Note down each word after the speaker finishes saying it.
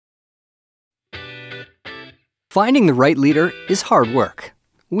Finding the right leader is hard work.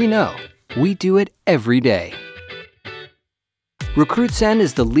 We know. We do it every day. RecruitSend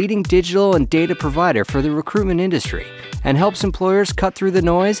is the leading digital and data provider for the recruitment industry and helps employers cut through the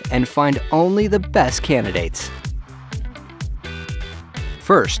noise and find only the best candidates.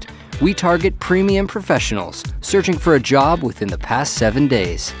 First, we target premium professionals searching for a job within the past 7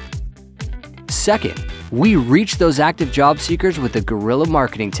 days. Second, we reach those active job seekers with a guerrilla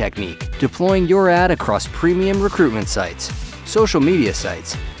marketing technique, deploying your ad across premium recruitment sites, social media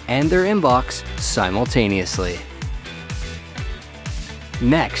sites, and their inbox simultaneously.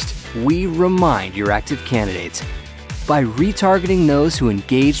 Next, we remind your active candidates by retargeting those who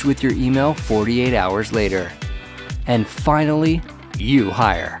engaged with your email 48 hours later. And finally, you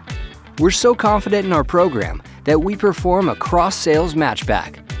hire. We're so confident in our program that we perform a cross-sales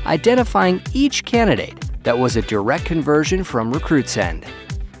matchback, identifying each candidate that was a direct conversion from RecruitSend.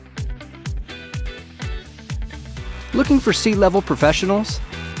 Looking for C-level professionals?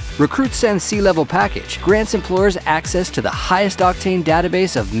 RecruitSend's C-level package grants employers access to the highest octane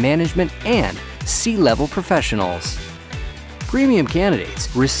database of management and C-level professionals. Premium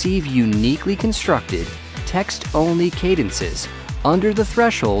candidates receive uniquely constructed, text-only cadences under the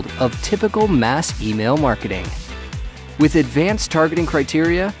threshold of typical mass email marketing. With advanced targeting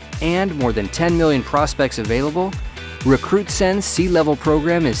criteria and more than 10 million prospects available, RecruitSend's C-level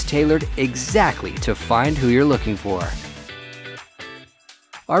program is tailored exactly to find who you're looking for.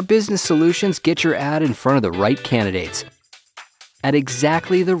 Our business solutions get your ad in front of the right candidates at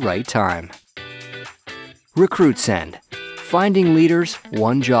exactly the right time. RecruitSend, finding leaders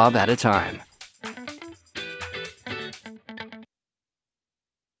one job at a time.